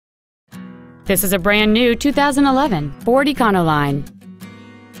This is a brand new 2011 Ford Econoline.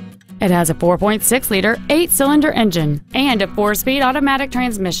 It has a 4.6-liter 8-cylinder engine and a 4-speed automatic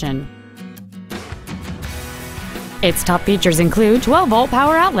transmission. Its top features include 12-volt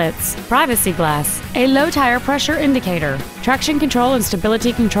power outlets, privacy glass, a low tire pressure indicator, traction control and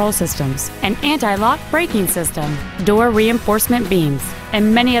stability control systems, an anti-lock braking system, door reinforcement beams,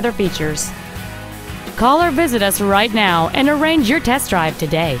 and many other features. Call or visit us right now and arrange your test drive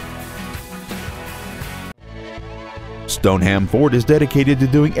today. Stoneham Ford is dedicated to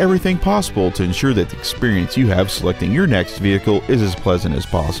doing everything possible to ensure that the experience you have selecting your next vehicle is as pleasant as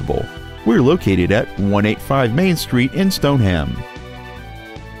possible. We're located at 185 Main Street in Stoneham.